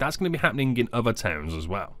Reading, that's going to be happening in other towns as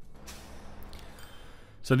well.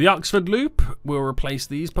 So the Oxford Loop will replace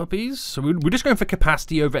these puppies. So we're just going for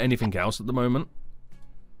capacity over anything else at the moment.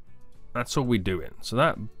 That's all we're doing. So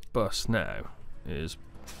that bus now is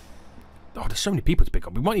Oh, there's so many people to pick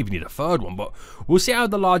up. We might even need a third one, but we'll see how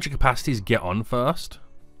the larger capacities get on first.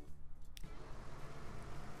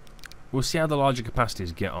 We'll see how the larger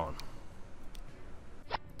capacities get on.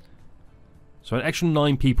 So an extra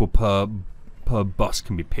 9 people per bus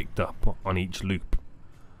can be picked up on each loop.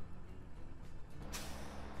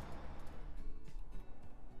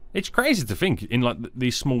 It's crazy to think in like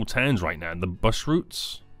these small towns right now, the bus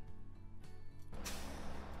routes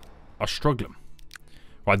are struggling.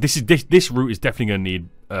 Right, this route is definitely going to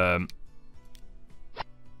need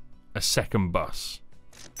a second bus.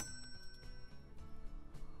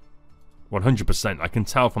 100%. I can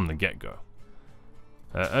tell from the get-go.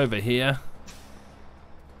 Over here.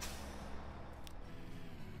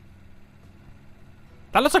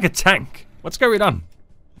 That looks like a tank. What's going on?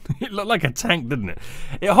 It looked like a tank, didn't it?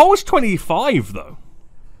 It holds 25, though.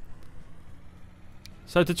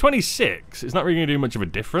 So to 26, it's not really going to do much of a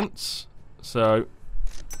difference. So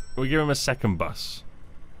we'll give him a second bus.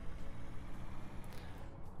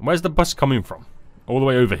 Where's the bus coming from? All the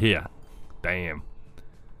way over here. Damn.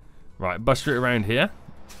 Right, bus route around here.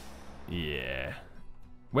 Yeah.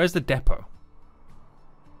 Where's the depot?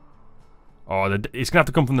 Oh, it's going to have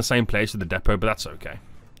to come from the same place as the depot, but that's okay.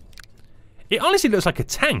 It honestly looks like a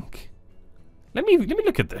tank. Let me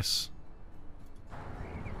look at this.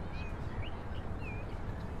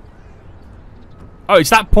 Oh, it's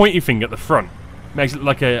that pointy thing at the front. Makes it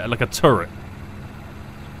like a turret.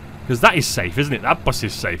 Because that is safe, isn't it? That bus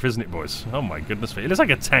is safe, isn't it, boys? Oh my goodness me. It looks like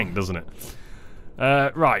a tank, doesn't it?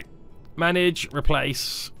 Right. Manage,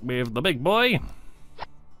 replace with the big boy.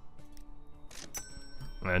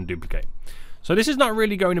 And duplicate. So this is not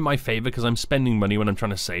really going in my favor because I'm spending money when I'm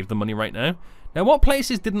trying to save the money right now. Now, what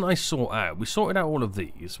places didn't I sort out? We sorted out all of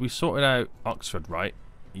these. We sorted out Oxford, right?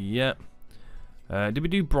 Yeah. Did we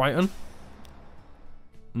do Brighton?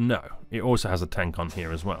 No. It also has a tank on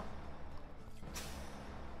here as well.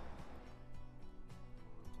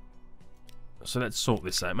 So let's sort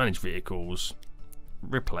this out. Manage vehicles.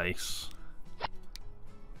 Replace.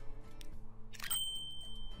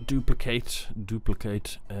 Duplicate,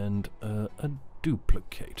 and a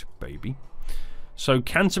duplicate, baby. So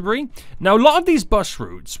Canterbury. Now, a lot of these bus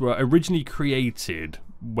routes were originally created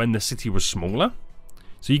when the city was smaller.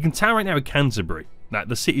 So you can tell right now with Canterbury that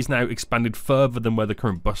the city's now expanded further than where the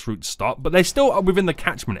current bus routes stop. But they still are within the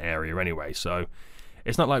catchment area anyway, so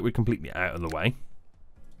it's not like we're completely out of the way.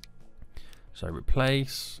 So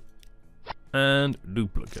replace and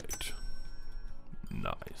duplicate.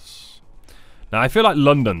 Nice. Now, I feel like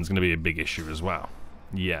London's going to be a big issue as well.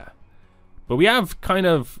 Yeah. But we have kind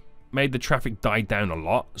of made the traffic die down a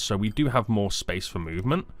lot, so we do have more space for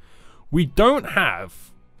movement. We don't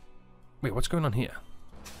have... Wait, what's going on here?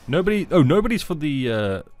 Nobody... Oh, nobody's for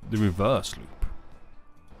the reverse loop.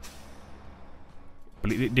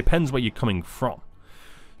 But it depends where you're coming from.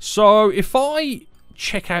 So, if I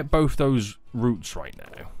check out both those routes right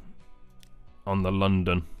now on the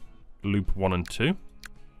London loop 1 and 2...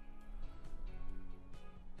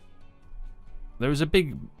 There is a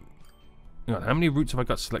big... Hang on, how many routes have I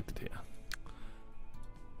got selected here?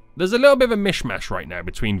 There's a little bit of a mishmash right now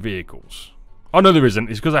between vehicles. Oh, no, there isn't.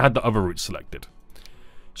 It's because I had the other routes selected.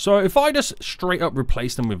 So if I just straight up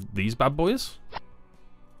replace them with these bad boys,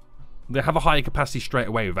 they have a higher capacity straight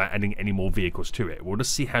away without adding any more vehicles to it. We'll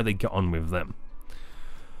just see how they get on with them.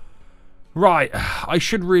 Right, I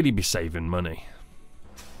should really be saving money.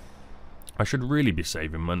 I should really be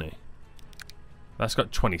saving money. That's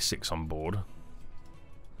got 26 on board.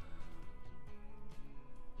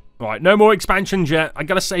 Right, no more expansions yet. I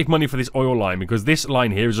gotta save money for this oil line because this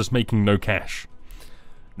line here is just making no cash.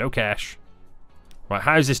 No cash. Right,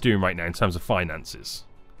 how's this doing right now in terms of finances?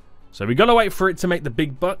 So we gotta wait for it to make the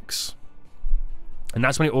big bucks. And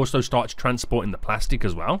that's when it also starts transporting the plastic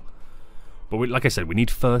as well. But we, like I said, we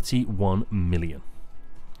need 31 million.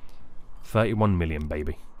 31 million,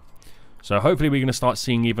 baby. So hopefully we're gonna start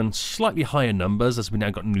seeing even slightly higher numbers as we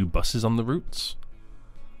now got new buses on the routes.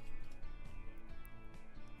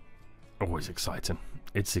 Always exciting.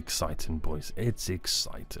 It's exciting, boys. It's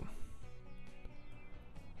exciting.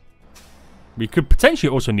 We could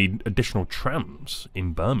potentially also need additional trams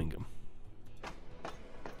in Birmingham.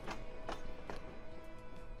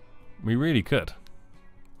 We really could.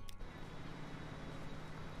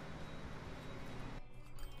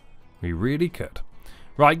 We really could.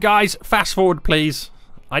 Right, guys, fast forward, please.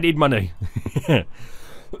 I need money.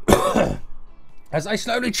 As I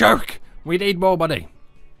slowly choke, we need more money.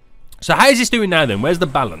 So how is this doing now then? Where's the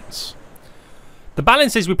balance? The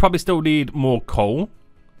balance is we probably still need more coal.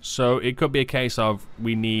 So it could be a case of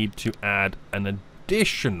we need to add an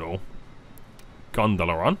additional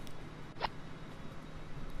gondola on.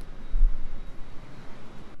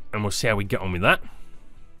 And we'll see how we get on with that.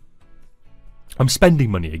 I'm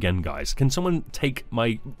spending money again, guys. Can someone take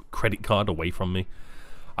my credit card away from me?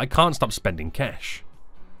 I can't stop spending cash.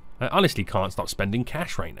 I honestly can't stop spending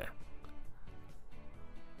cash right now.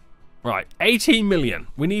 Right, 18 million.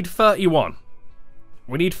 We need 31.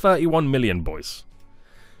 We need 31 million, boys.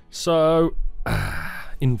 So,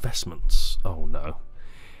 investments. Oh, no.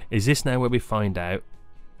 Is this now where we find out?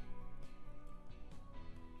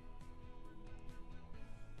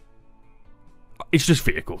 It's just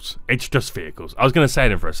vehicles. It's just vehicles. I was going to say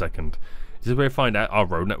that for a second. Is this where we find out our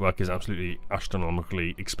road network is absolutely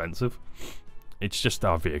astronomically expensive? It's just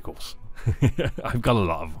our vehicles. I've got a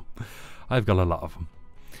lot of them. I've got a lot of them.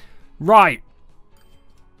 Right.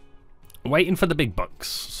 Waiting for the big bucks.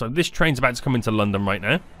 So this train's about to come into London right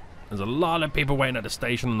now. There's a lot of people waiting at the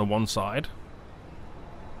station on the one side.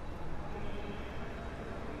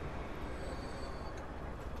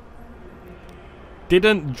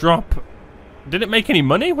 Didn't drop... Did it make any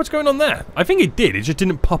money? What's going on there? I think it did. It just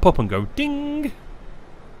didn't pop up and go ding.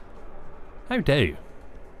 How dare you?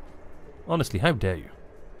 Honestly, how dare you?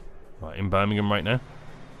 Right, in Birmingham right now.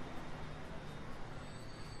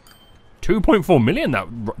 2.4 million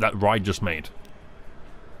that ride just made.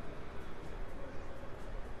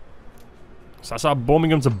 So that's our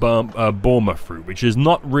Birmingham to Bournemouth route, which is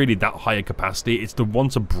not really that high a capacity. It's the one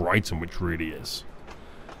to Brighton, which really is.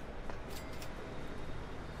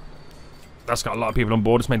 That's got a lot of people on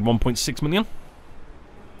board. It's made 1.6 million.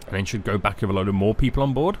 And then should go back with a load of more people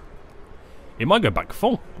on board. It might go back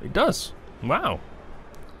full. It does. Wow.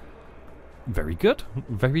 Very good.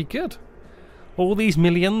 Very good. All these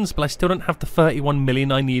millions, but I still don't have the 31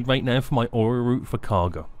 million I need right now for my oil route for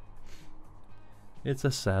cargo. It's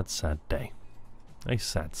a sad, sad day. A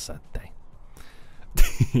sad, sad day.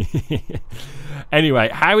 Anyway,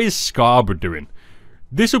 how is Scarborough doing?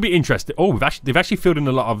 This will be interesting. Oh, they've actually filled in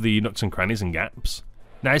a lot of the nooks and crannies and gaps.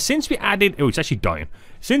 Now, since we added... Oh, it's actually dying.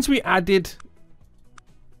 Since we added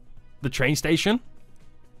the train station,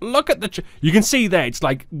 look at the... You can see there, it's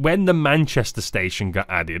like when the Manchester station got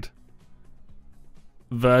added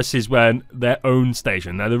versus when their own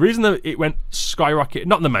station. Now, the reason that it went skyrocket...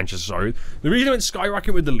 Not the Manchester, sorry. The reason it went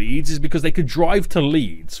skyrocket with the Leeds is because they could drive to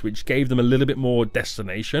Leeds, which gave them a little bit more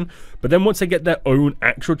destination. But then once they get their own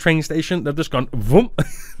actual train station, they've just gone... Vroom.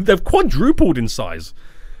 They've quadrupled in size.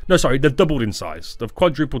 No, sorry, they've doubled in size. They've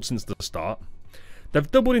quadrupled since the start.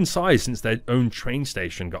 They've doubled in size since their own train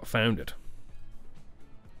station got founded.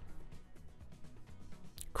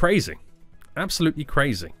 Crazy. Absolutely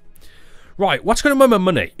crazy. Right, what's going on with my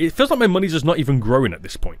money? It feels like my money's just not even growing at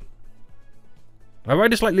this point. Have I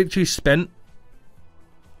just like literally spent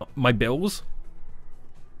my bills?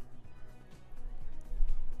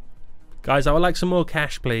 Guys, I would like some more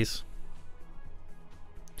cash, please.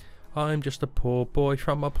 I'm just a poor boy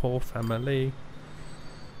from a poor family.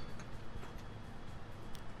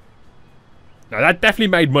 Now that definitely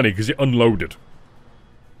made money because it unloaded.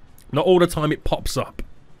 Not all the time it pops up.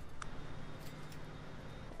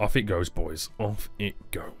 Off it goes, boys. Off it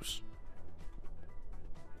goes.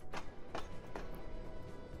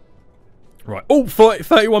 Right. Oh,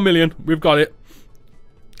 31 million. We've got it.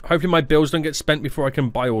 Hopefully my bills don't get spent before I can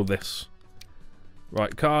buy all this.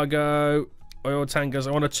 Right, cargo. Oil tankers.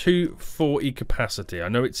 I want a 240 capacity. I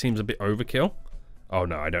know it seems a bit overkill. Oh,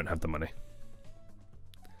 no, I don't have the money.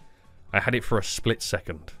 I had it for a split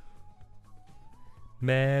second.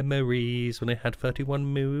 Memories when I had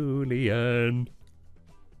 31 million.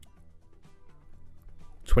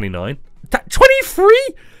 29. 23?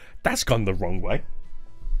 That's gone the wrong way.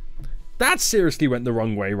 That seriously went the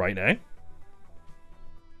wrong way right now.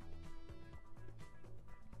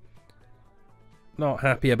 Not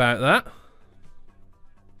happy about that.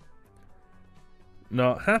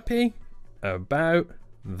 Not happy about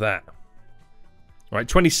that. Right,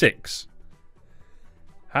 26.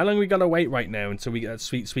 How long we got to wait right now until we get that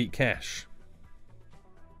sweet, sweet cash?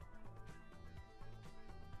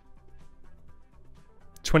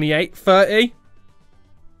 $28, $30.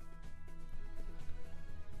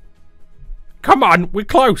 Come on, we're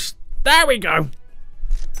close. There we go.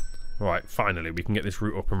 Right, finally, we can get this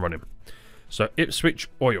route up and running. So, Ipswich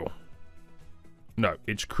oil. No,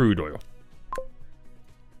 it's crude oil.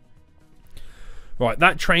 Right,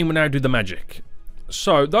 that train will now do the magic.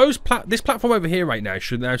 So, this platform over here right now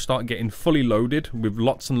should now start getting fully loaded with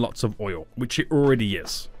lots and lots of oil, which it already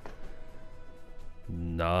is.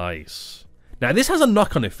 Nice. Now, this has a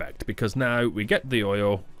knock-on effect because now we get the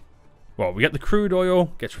oil. Well, we get the crude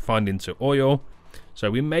oil, gets refined into oil.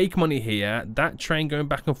 So we make money here. That train going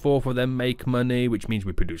back and forth will then make money, which means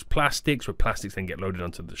we produce plastics, where plastics then get loaded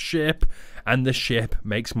onto the ship, and the ship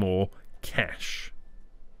makes more cash.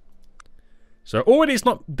 So already it's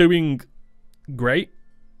not doing great.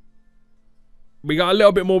 We got a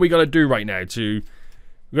little bit more we got to do right now to...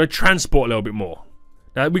 We're going to transport a little bit more.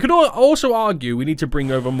 Now, we could also argue we need to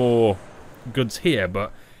bring over more goods here,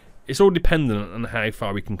 but it's all dependent on how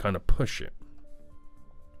far we can kind of push it.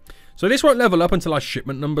 So this won't level up until our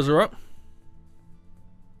shipment numbers are up.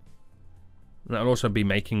 And that'll also be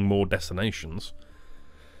making more destinations.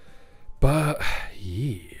 But,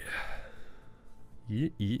 yeah. Yeah.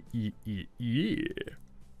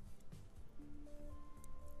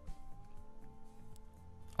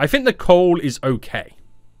 I think the coal is okay.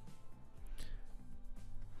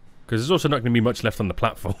 Because there's also not going to be much left on the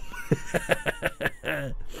platform.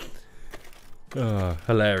 Oh,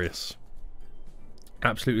 hilarious.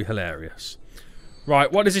 Absolutely hilarious. Right,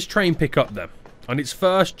 what does this train pick up then? On its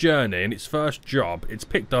first journey and its first job, it's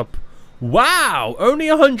picked up... Wow! Only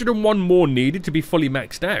 101 more needed to be fully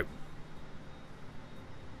maxed out.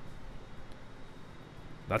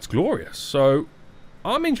 That's glorious. So,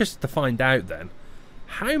 I'm interested to find out then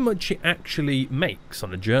how much it actually makes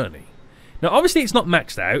on a journey. Now, obviously, it's not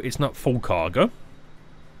maxed out. It's not full cargo.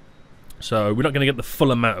 So, we're not going to get the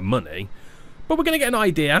full amount of money. But we're going to get an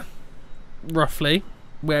idea, roughly,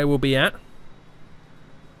 where we'll be at.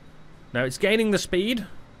 Now, it's gaining the speed.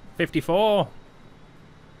 54.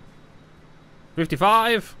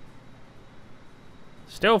 55.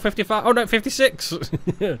 Still 55. Oh, no, 56.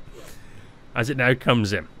 As it now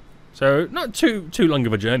comes in. So, not too long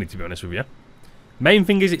of a journey, to be honest with you. Main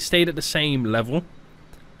thing is it stayed at the same level.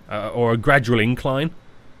 Or a gradual incline.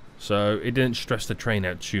 So, it didn't stress the train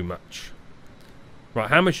out too much. Right,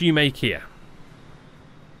 how much do you make here?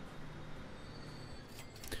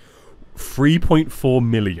 3.4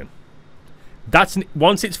 million. That's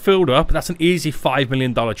once it's filled up, that's an easy $5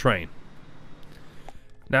 million train.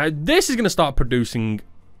 Now, this is going to start producing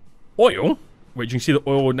oil. Which you can see the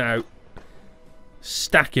oil now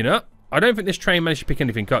stacking up. I don't think this train managed to pick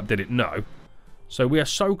anything up, did it? No. So we are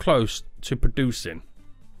so close to producing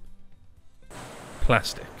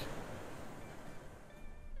plastic.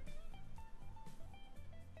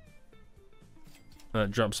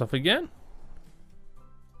 That drops off again.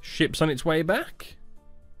 Ship's on its way back.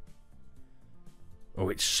 Oh,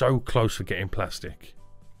 it's so close for getting plastic.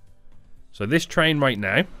 So this train right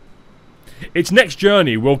now, its next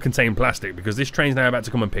journey will contain plastic because this train's now about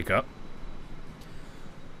to come and pick up.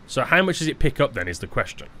 So how much does it pick up then is the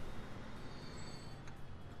question.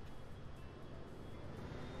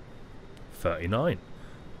 39.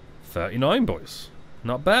 39, boys.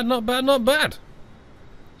 Not bad, not bad, not bad.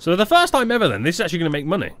 So the first time ever then, this is actually going to make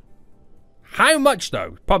money. How much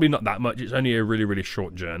though? Probably not that much. It's only a really, really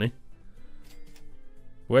short journey.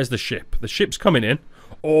 Where's the ship? The ship's coming in.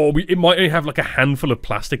 Or it might only have like a handful of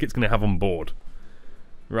plastic it's going to have on board.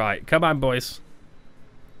 Right, come on, boys.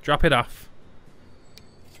 Drop it off.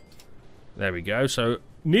 There we go. So,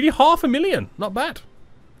 nearly 500,000. Not bad.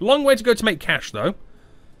 Long way to go to make cash, though.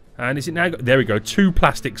 And is it now... There we go. 2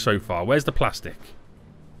 plastics so far. Where's the plastic?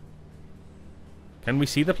 Can we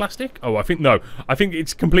see the plastic? Oh, I think... No. I think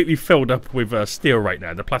it's completely filled up with steel right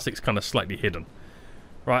now. The plastic's kind of slightly hidden.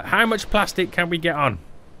 Right, how much plastic can we get on?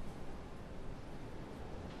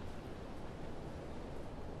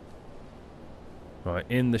 Right,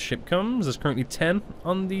 in the ship comes. There's currently 10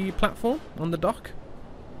 on the platform, on the dock.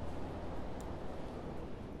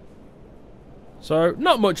 So,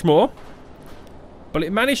 not much more. But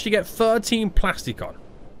it managed to get 13 plastic on.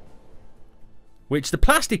 Which the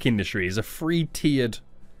plastic industry is a 3-tiered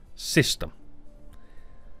system.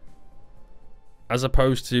 As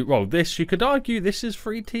opposed to, well, this, you could argue this is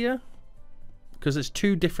 3-tier. Because it's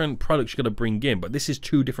 2 different products you've got to bring in. But this is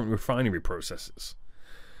 2 different refinery processes.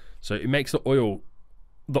 So it makes the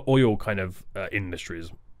oil kind of industry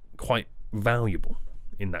is quite valuable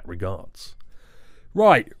in that regards.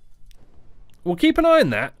 Right. We'll keep an eye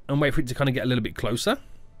on that and wait for it to kind of get a little bit closer.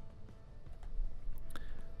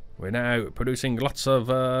 We're now producing lots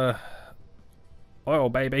of oil,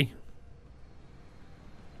 baby.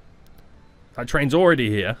 That train's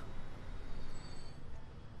already here.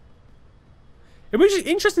 It was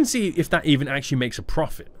interesting to see if that even actually makes a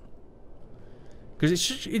profit.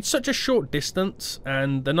 Because it's such a short distance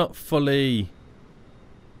and they're not fully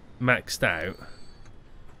maxed out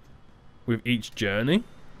with each journey.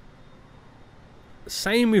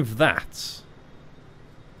 Same with that.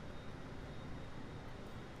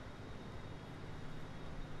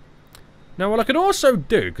 Now what I could also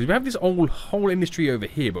do, because we have this whole industry over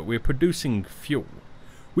here, but we're producing fuel.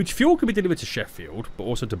 Which fuel can be delivered to Sheffield, but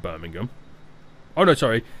also to Birmingham. Oh no,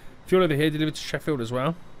 sorry. Fuel over here delivered to Sheffield as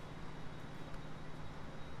well.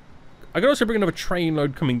 I could also bring another train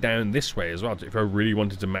load coming down this way as well, if I really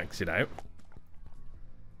wanted to max it out.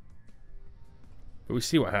 But we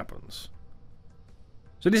see what happens.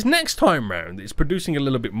 So this next time round, it's producing a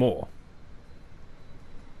little bit more.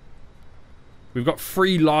 We've got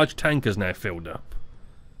 3 large tankers now filled up.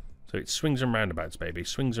 So it's swings and roundabouts, baby.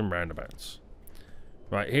 Swings and roundabouts.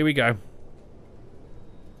 Right, here we go.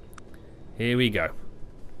 Here we go.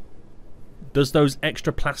 Does those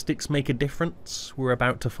extra plastics make a difference? We're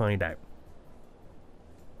about to find out.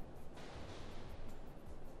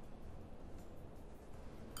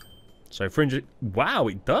 So 300... Wow,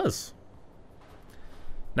 it does.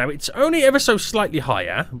 Now, it's only ever so slightly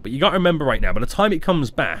higher, but you got to remember right now, by the time it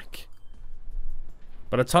comes back...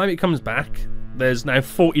 there's now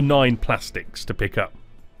 49 plastics to pick up.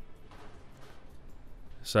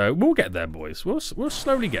 So, we'll get there, boys. We'll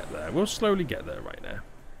slowly get there. We'll slowly get there right now.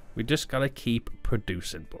 We just got to keep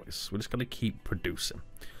producing, boys. We just got to keep producing.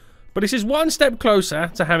 But this is one step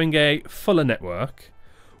closer to having a fuller network.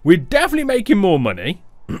 We're definitely making more money.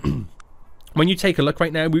 When you take a look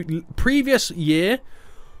right now, previous year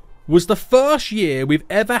was the first year we've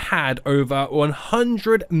ever had over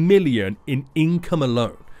 100 million in income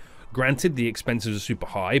alone. Granted, the expenses are super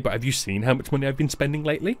high, but have you seen how much money I've been spending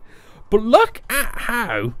lately? But look at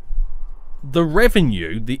how the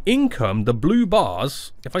revenue, the income, the blue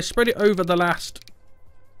bars, if I spread it over the last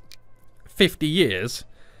 50 years,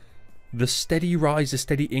 the steady rise, the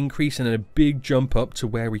steady increase, and a big jump up to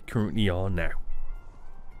where we currently are now.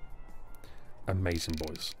 Amazing,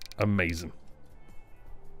 boys. Amazing.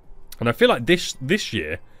 And I feel like this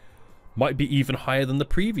year might be even higher than the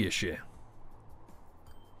previous year.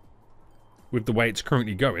 With the way it's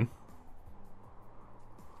currently going.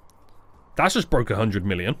 That's just broke 100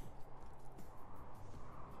 million.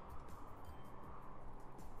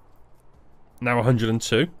 Now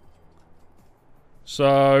 102.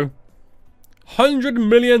 So, $100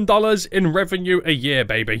 million in revenue a year,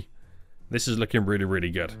 baby. This is looking really,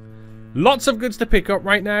 really good. Lots of goods to pick up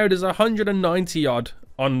right now. There's 190 odd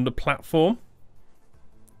on the platform.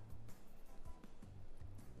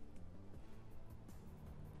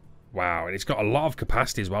 Wow, and it's got a lot of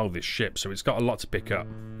capacity as well, this ship, so it's got a lot to pick up.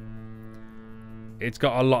 It's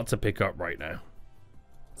got a lot to pick up right now.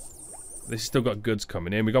 This has still got goods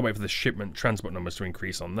coming in. We've got to wait for the shipment transport numbers to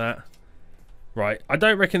increase on that. Right, I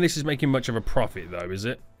don't reckon this is making much of a profit, though, is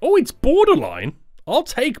it? Oh, it's borderline. I'll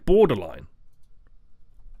take borderline.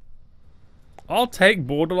 I'll take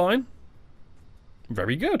borderline.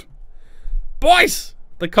 Very good. Boys,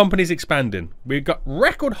 the company's expanding. We've got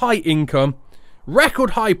record high income,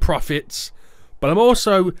 record high profits, but I'm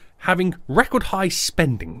also having record high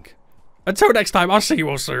spending. Until next time, I'll see you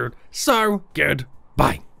all soon. So,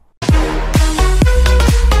 goodbye.